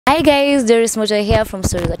Hi guys, there is Muzae here from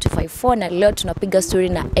Stories 254 na leo tunapiga story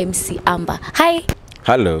na MC Ambah. Hi.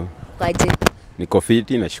 Hello. Kwaje? Niko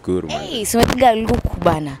fiti nashukuru man. Hey, simepiga luku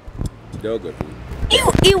bana. Kidogo tu.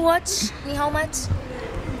 You watch? Ni how much?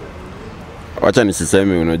 Wacha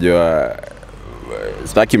nisiseme unajua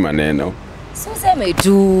sitaki maneno. So sema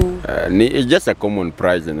tu. It's just a common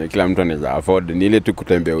price and kila mtu anaweza afford. Ni ile tu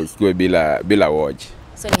kutembea usiku bila watch.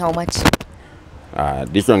 So ni how much?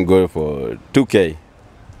 This one go for 2k.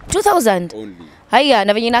 2000 only. Haya,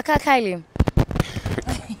 na venye inakaa kali.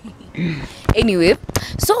 Anyway,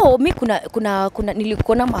 so mi kuna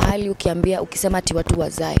nilikuona mahali ukisema ati watu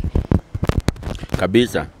wazae.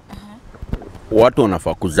 Kabisa. Watu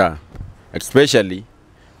wanafaa kuzaa. Especially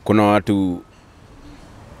kuna watu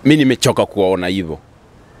mimi nimechoka kuwaona hivyo.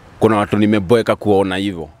 Kuna watu nimeboeka kuwaona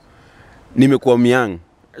hivyo. Nimekuwa myang.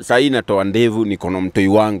 Sasa hii natoa ndevu niko na mtoi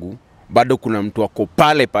wangu. Bado kuna mtu wako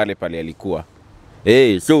pale alikuwa.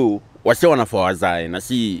 So wase wanafaa wazae na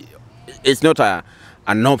si it's not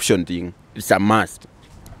an option thing, it's a must.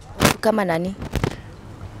 Kama nani?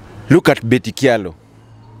 Look at Kyalo.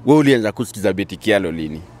 Wewe ulianza kusikiza Kyalo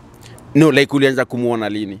lini? No, like ulianza kumuona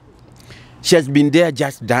lini? She has been there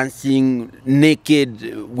just dancing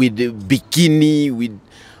naked with bikini, with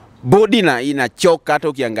body na inachoka, hata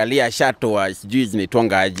ukiangalia shatoa sijui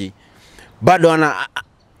zinaitwanga aje. Bado ana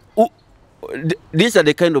these are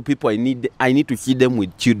the kind of people I need to see them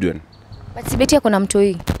with children. But Betty kuna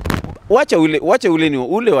mtoi. Wacha ule ni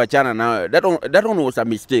ule wachana na that one was a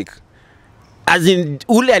mistake. As in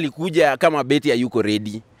ule alikuja kama Betty hayuko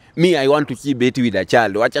ready. Me I want to see Betty with a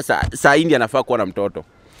child. Wacha saa India anafaa kuwa na mtoto.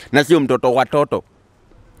 Na sio mtoto watoto.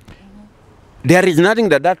 There is nothing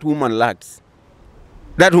that woman lacks.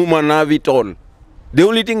 That woman have it all. The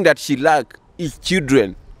only thing that she lacks is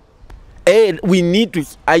children. We need to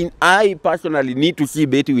I personally need to see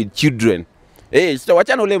Betty with children. So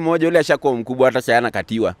wachana ule mmoja ule ashakuwa mkubwa hata sayana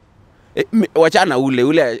katiwa. Wachana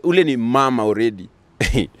ule ni mama already.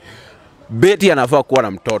 Betty anafaa kuwa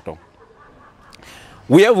na mtoto.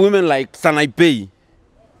 We have women like Sanaipei.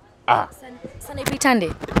 Sanaipei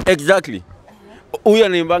Tande. Exactly. Huyu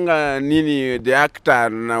anaimbanga nini the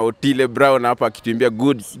actor na Otile Brown hapa akituimbia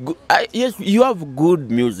good. Yes, you have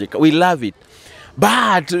good music. We love it.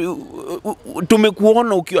 But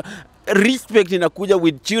tumekuona ukiwa respect inakuja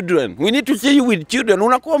with children. We need to see you with children.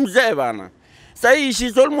 Unakuwa mzee bana. Say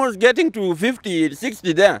she's almost getting to 50,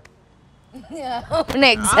 60 there. Yeah,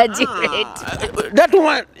 exaggerate. That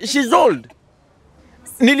one, she's old.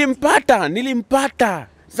 Nilimpata.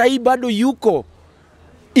 Sai bado yuko.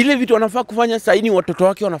 Ile vitu wanafaa kufanya sai ni watoto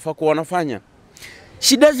wake wanafaa kuwa wanafanya.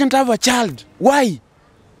 She doesn't have a child. Why?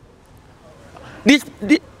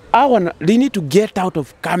 They need to get out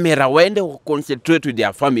of camera when they concentrate with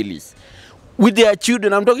their families. With their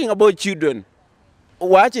children, I'm talking about children.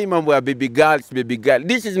 Watch mambo ya baby girls.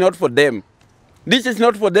 This is not for them. This is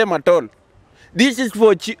not for them at all. This is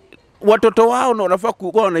for watoto wao na wanafaa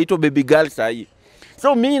kuwa wanaitwa baby girls sahi.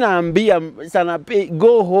 So mimi naambia Sanaipei,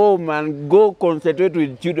 go home and go concentrate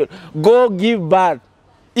with children. Go give birth.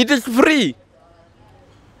 It is free.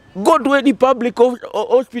 Go to any public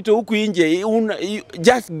hospital huku nje,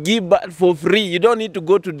 just give birth for free. You don't need to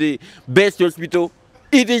go to the best hospital.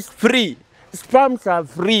 It is free. Sperms are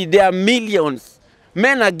free. There are millions.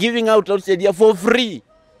 Men are giving out outside here for free.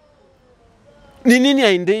 Ni nini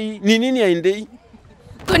haendei?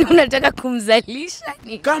 Kwani unataka kumzalisha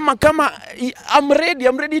ni? Kama I'm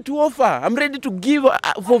ready to offer. I'm ready to give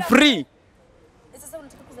for free. Sasa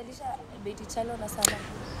unataka kuzalisha Betty Kyalo na Sana?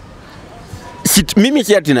 Mimi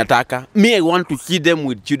si ati nataka. Me, I want to see them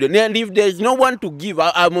with children. And if there is no one to give,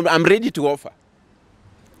 I'm ready to offer.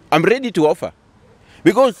 I'm ready to offer.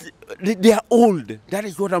 Because they are old. That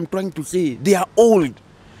is what I'm trying to say. They are old.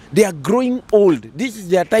 They are growing old. This is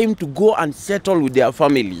their time to go and settle with their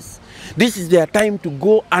families. This is their time to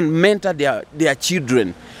go and mentor their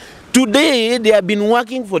children. Today, they have been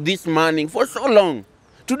working for this money for so long.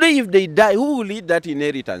 Today, if they die, who will eat that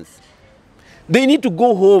inheritance? They need to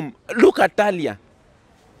go home. Look at Talia.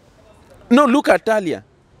 No, look at Talia.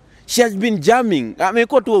 She has been jamming.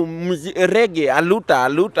 Amekuwa tu reggae,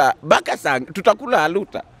 aluta. Baka sang, tutakula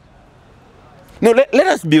aluta. No, let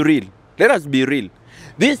us be real. Let us be real.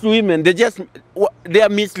 These women, they are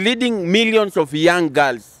misleading millions of young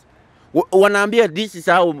girls. Wanaambia this is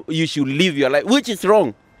how you should live your life, which is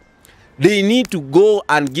wrong. They need to go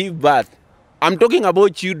and give birth. I'm talking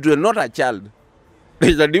about children, not a child.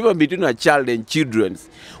 There's a difference between a child and children.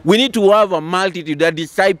 We need to have a multitude, a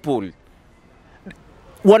disciple.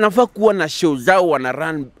 Wanafaa kuwa na show zao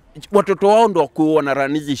wanarun. Watoto wao ndo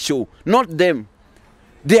wanarun hizi show, not them.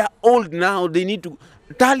 They are old now. They need to.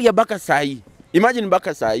 Talia baka sahi. Imagine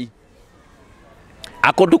mpaka saa hii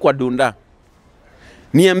ako tu kwa dunda.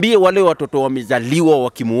 Niambie wale watoto wamezaliwa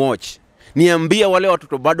wakimuwatch. Niambie wale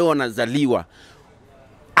watoto bado wanazaliwa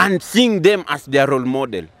and seeing them as their role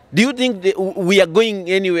model. Do you think we are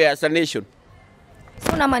going anywhere as a nation?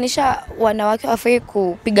 So unamaanisha wanawake wafai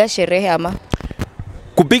kupiga sherehe ama?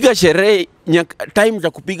 Kupiga sherehe, time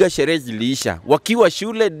za kupiga sherehe ziliisha. Wakiwa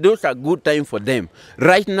shule, those are good time for them.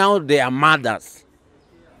 Right now they are mothers.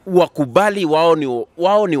 Wakubali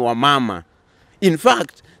wao ni wamama. In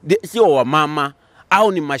fact, sio wamama,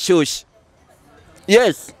 au ni mashoshi.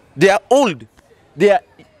 Yes, they are old. They are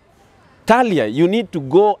Talia, you need to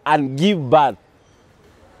go and give birth.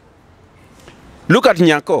 Look at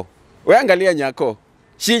Nyako. Weangalia Nyako.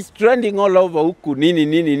 She's trending all over huku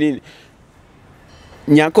nini.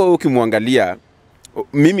 Nyako ukimwangalia,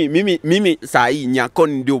 mimi saa hii Nyako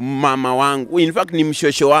ndio mama wangu. In fact ni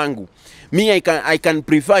mshosho wangu. I can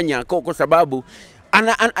prefer Nyako kwa sababu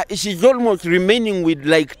she's almost remaining with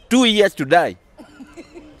like 2 years to die.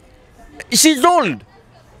 She's old.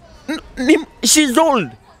 She's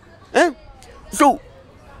old. So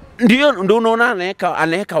ndio unaona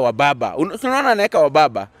anaweka wa baba. Unaona anaweka wa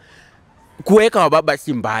baba. Kuweka wa baba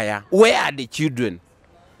si mbaya. Where are the children?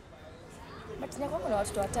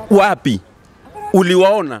 Wapi?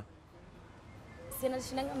 Uliwaona?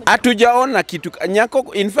 Hatujaona kitu.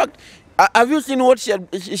 Nyako, in fact, have you seen what she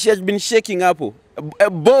has been shaking up?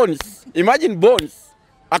 Bones. Imagine bones.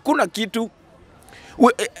 Hakuna kitu.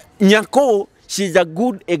 Nyako, she's a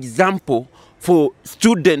good example for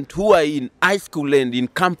students who are in high school and in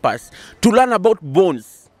campus to learn about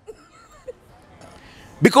bones.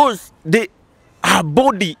 Because her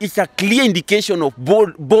body is a clear indication of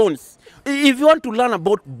bones. If you want to learn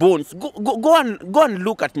about bones, go and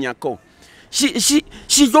look at Nyako.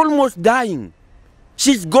 She's almost dying.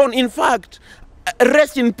 She's gone. In fact,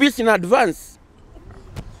 rest in peace in advance.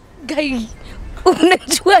 Guy,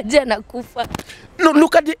 unajuaje anakufa? No,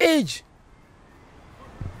 look at the age.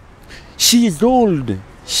 She is old.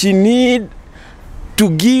 She need to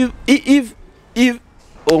give if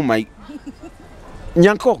oh my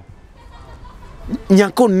Nyako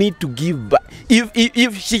need to give back.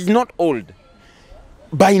 If she's not old,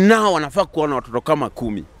 by now anafaa kuwa na watoto kama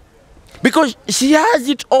 10. Because she has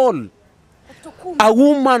it all. A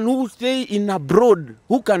woman who stay in abroad,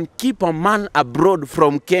 who can keep a man abroad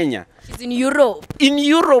from Kenya. She's in Europe. In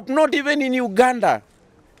Europe, not even in Uganda.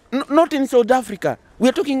 Not in South Africa.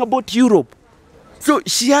 We're talking about Europe. So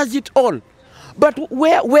she has it all. But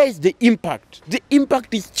where is the impact? The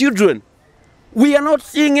impact is children. We are not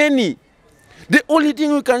seeing any. The only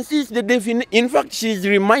thing we can see is the definition. In fact, she's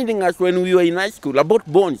reminding us when we were in high school about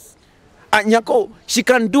bones. And Nyako, she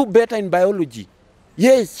can do better in biology.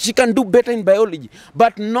 Yes, she can do better in biology,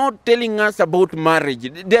 but not telling us about marriage.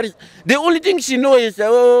 The only thing she knows is,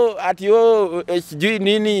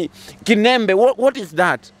 nini, kinembe. What is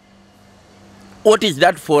that? What is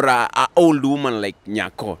that for an old woman like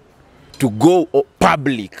Nyako? To go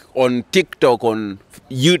public on TikTok, on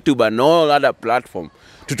YouTube and all other platforms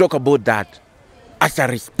to talk about that as a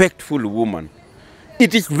respectful woman.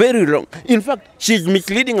 It is very wrong. In fact, she's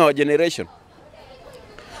misleading our generation.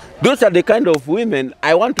 Those are the kind of women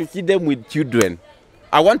I want to see them with children.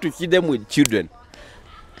 I want to see them with children.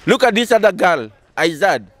 Look at this other girl,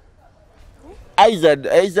 Aizad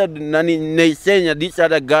nani Neisenya, this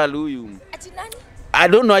other girl who you... I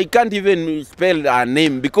don't know, I can't even spell her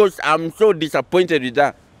name because I'm so disappointed with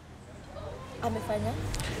her. Amefanya?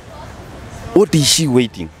 What is she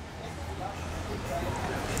waiting?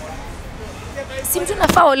 Si mtu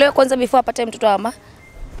nafaa olewe kwanza before apate mtoto ama?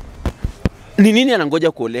 Ni nini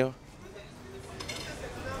anangoja kuolewa?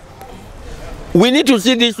 We need to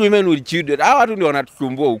see these women with children. Hawa watu ndio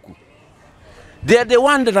wanatusumbua huku. They are the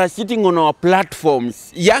ones that are sitting on our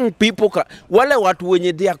platforms. Young people, wale watu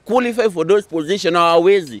wenye they are qualified for those positions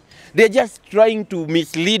hawawezi. They are just trying to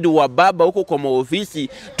mislead wababa huko kwa maofisi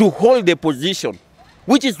to hold the position,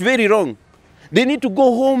 which is very wrong. They need to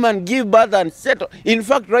go home and give birth and settle. In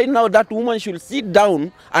fact, right now that woman should sit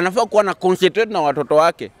down and anafaa kuwa na concentrate na watoto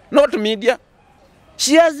wake, not media.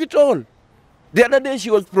 She has it all. The other day she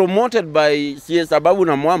was promoted by CS Ababu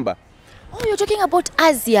na Mwamba. Oh, you're talking about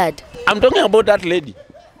Aziad. I'm talking about that lady.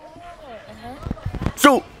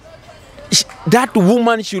 So that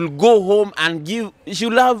woman should go home and give,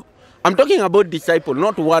 she'll have, I'm talking about disciple,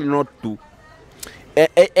 not one, not two.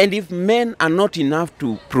 And if men are not enough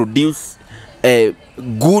to produce a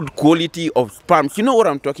good quality of sperms, you know what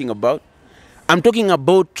I'm talking about? I'm talking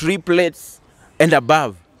about triplets and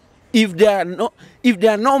above. If there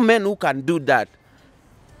are no men who can do that,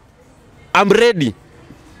 I'm ready.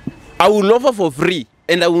 I will offer for free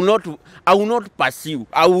and I will not pursue.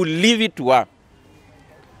 I will leave it to her.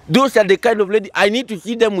 Those are the kind of lady I need to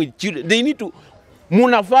see them with children. They need to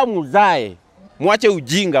munafaa muzae. Mwache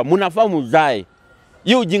ujinga, munafaa muzae.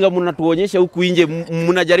 Hiyo ujinga mnatuonyesha huku nje,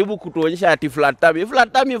 mnajaribu kutuonyesha ati flat tummy.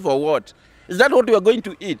 Flat tummy for what? Is that what we are going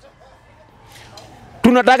to eat?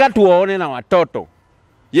 Tunataka tuwaone na watoto.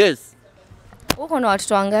 Yes. Uko na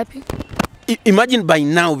watoto wangapi? Imagine by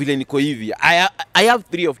now vile niko hivi. I have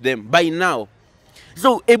 3 of them by now.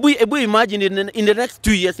 So ebu imagine in the next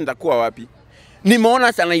 2 years nitakuwa wapi?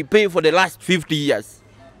 Nimeona Sanaipei for the last 50 years.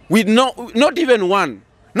 With not even one.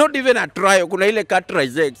 Not even a trial. Kuna ile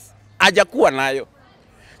Catrizex. Hajakuwa nayo.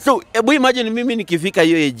 So ebu imagine mimi nikifika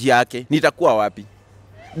hiyo age yake nitakuwa wapi?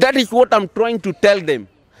 That is what I'm trying to tell them.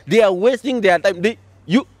 They are wasting their time.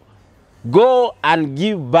 You go and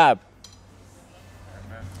give birth.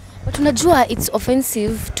 But unajua it's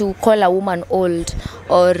offensive to call a woman old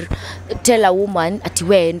or tell a woman ati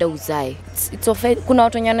wewe enda uzae. It's offensive. Kuna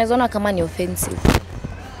watu wanaona kama ni offensive.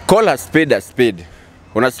 Call a spade.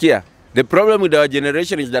 Unasikia? The problem with our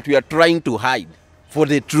generation is that we are trying to hide for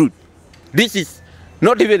the truth. This is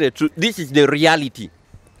not even the truth. This is the reality.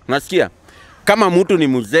 Unasikia? Kama mtu ni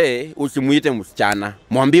mzee, usimuite msichana.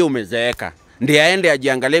 Mwambie umezeeka. Ndiye aende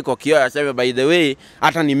ajiangalie kwa kioo aseme by the way,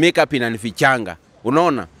 hata ni makeup inanifichanga.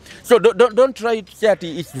 Unaona? So don't try to say that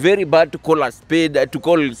it's very bad to call a spade, to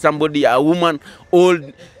call somebody a woman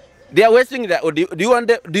old. They are wasting that.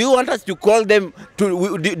 Do you want us to call them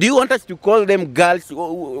do you want us to call them girls?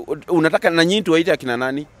 Unataka na nyinyi tuwaite akina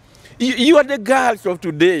nani? You are the girls of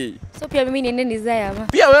today. So pia mimi niende nizae ama?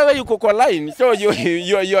 Pia wewe yuko kwa line. So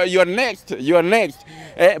you're next. You're next.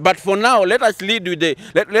 But for now, let us lead with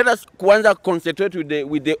let us kwanza concentrate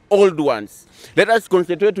with the old ones. Let us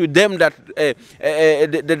concentrate with them that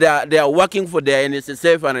they are working for their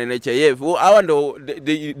NSSF and NHIF. I want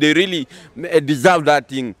they really deserve that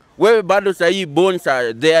thing. Wewe bado sahi bones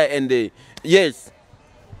are there and yes.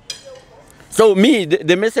 So me,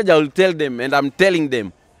 the message I will tell them, and I'm telling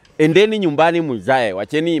them, endeni nyumbani muzae,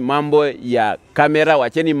 wacheni mambo ya kamera,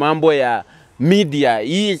 wacheni mambo ya media.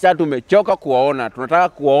 Hii sasa tumechoka kuwaona, tunataka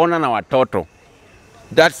kuwaona na watoto.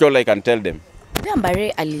 That's all I can tell them.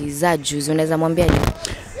 Ambah alizaa juzi, unaweza mwambia nini?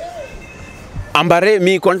 Ambah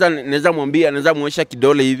mi kwanza naweza mwambia, naweza muonyesha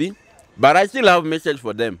kidole hivi. But I still have a message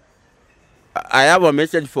for them. I have a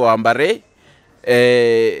message for Ambah,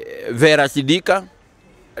 Vera Sidika,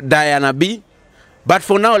 Diana B. But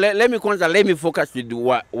for now, let me focus with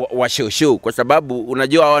wa show kwa sababu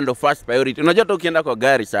unajua hawa ndo first priority. Unajua tu ukienda kwa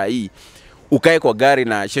gari saa hii, ukae kwa gari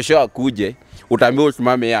na shosho akuje, utaambiwa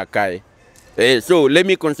usimame yeye akae. So let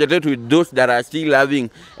me concentrate with those that are still having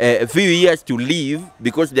a few years to live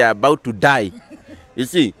because they are about to die. You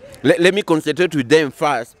see, let me concentrate with them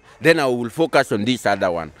first, then I will focus on this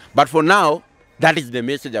other one. But for now, that is the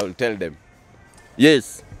message I will tell them.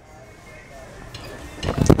 Yes.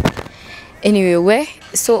 Anyway,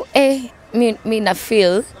 so mi na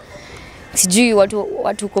feel sijui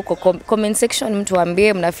watu kwa comment section mtu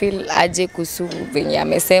ambie mna feel aje kuhusu venye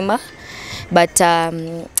amesema, but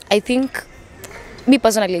I think me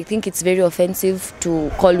personally I think it's very offensive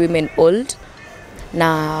to call women old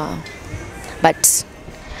but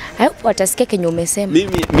I hope watasikia kenye umesema.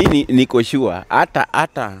 Mimi niko sure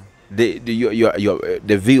hata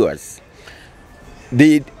the viewers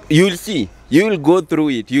you'll see. You will go through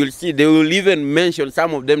it. You will see. They will even mention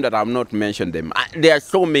some of them that I have not mentioned them. There are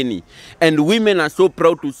so many. And women are so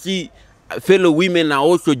proud to see fellow women are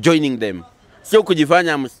also joining them. Sio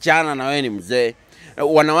kujifanya msichana na wewe ni mzee.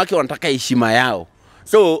 Wanawake wanataka heshima yao.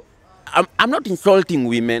 So, I'm not insulting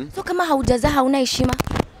women. So kama haujazaa hauna heshima?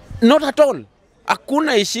 Not at all.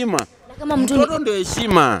 Hakuna heshima. Na kama mtu ndio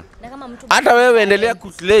heshima. Hata wewe endelea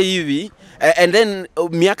kuslay hivi. And then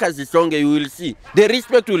miaka zisonge, you will see the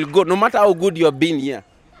respect will go no matter how good you have been here.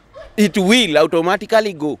 It will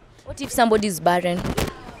automatically go. What if somebody is barren?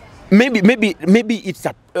 Maybe it's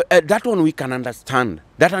that one we can understand.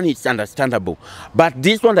 That one is understandable. But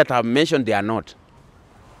this one that I've mentioned, they are not.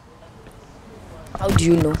 How do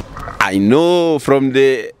you know? I know from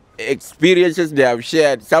the experiences they have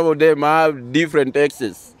shared. Some of them have different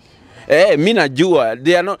exes. Mimi najua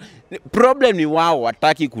they are not. Problem ni wao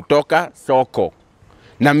wataki kutoka soko.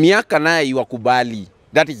 Na miaka naye iwakubali.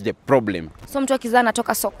 That is the problem. So mtu akizaa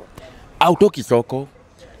anatoka soko? Hautoki soko.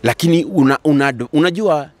 Lakini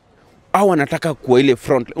unajua hao wanataka kwa ile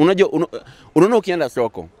front. Unajua unaona ukienda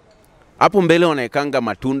soko. Hapo mbele wanaekanga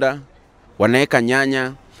matunda, wanaeka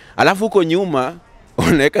nyanya, alafu huko nyuma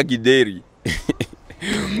wanaeka gideri.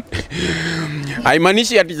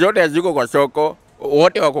 Haimaanishi ati zote haziko kwa soko,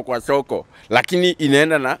 wote wako kwa soko, lakini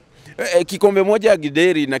inaenda na Kikombe moja ya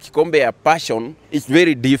gideri na kikombe ya passion is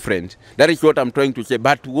very different. That is what I'm trying to say.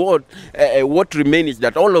 But what remains is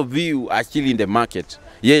that all of you are still in the market.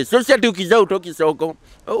 Yes, so sasa ukija utoki soko,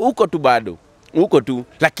 uko tu bado. Uko tu,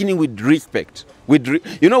 lakini with respect.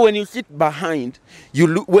 You know, when you sit behind, you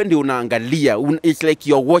look, when you unaangalia, it's like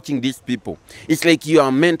you're watching these people. It's like you are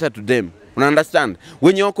a mentor to them. You understand?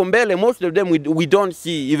 When you're mbele, most of them we don't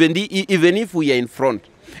see, even if we are in front.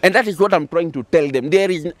 And that is what I'm trying to tell them.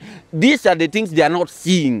 These are the things they are not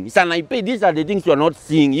seeing. Sanaipei, these are the things you are not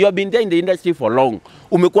seeing. You have been there in the industry for long.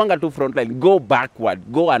 Umekuanga to frontline. Go backward.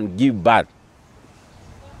 Go and give back.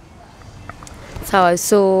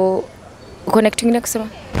 So connecting next one.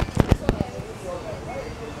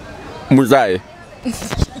 Muzae.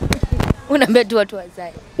 Unaambia tu watu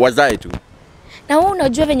wazae. Wazae tu. Na wewe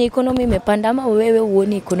unajua venye economy imepanda ama wewe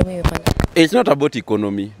uone economy imepanda? It's not about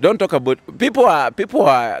economy. Don't talk about people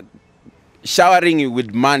are showering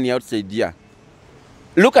with money outside here.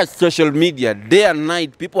 Look at social media. Day and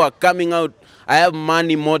night people are coming out. I have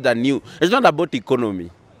money more than you. It's not about economy.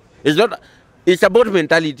 It's about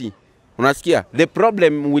mentality. Unasikia? The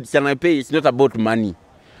problem with Sanaipei is not about money.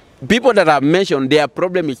 People that have mentioned, their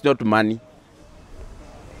problem is not money.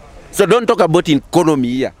 So don't talk about economy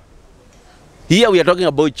here. Here we are talking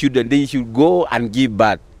about children. They should go and give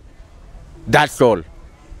birth. That's all.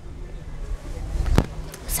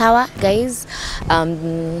 Sawa guys,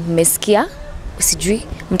 mmesikia, sijui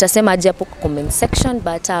mtasema aje hapo comment section,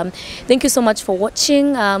 but thank you so much for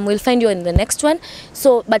watching. We'll find you in the next one.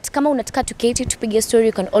 So but kama unataka tuketi tupige story,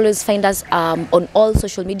 you can always find us on all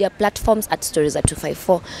social media platforms at stories at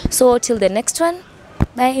 254. So till the next one,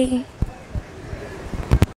 bye.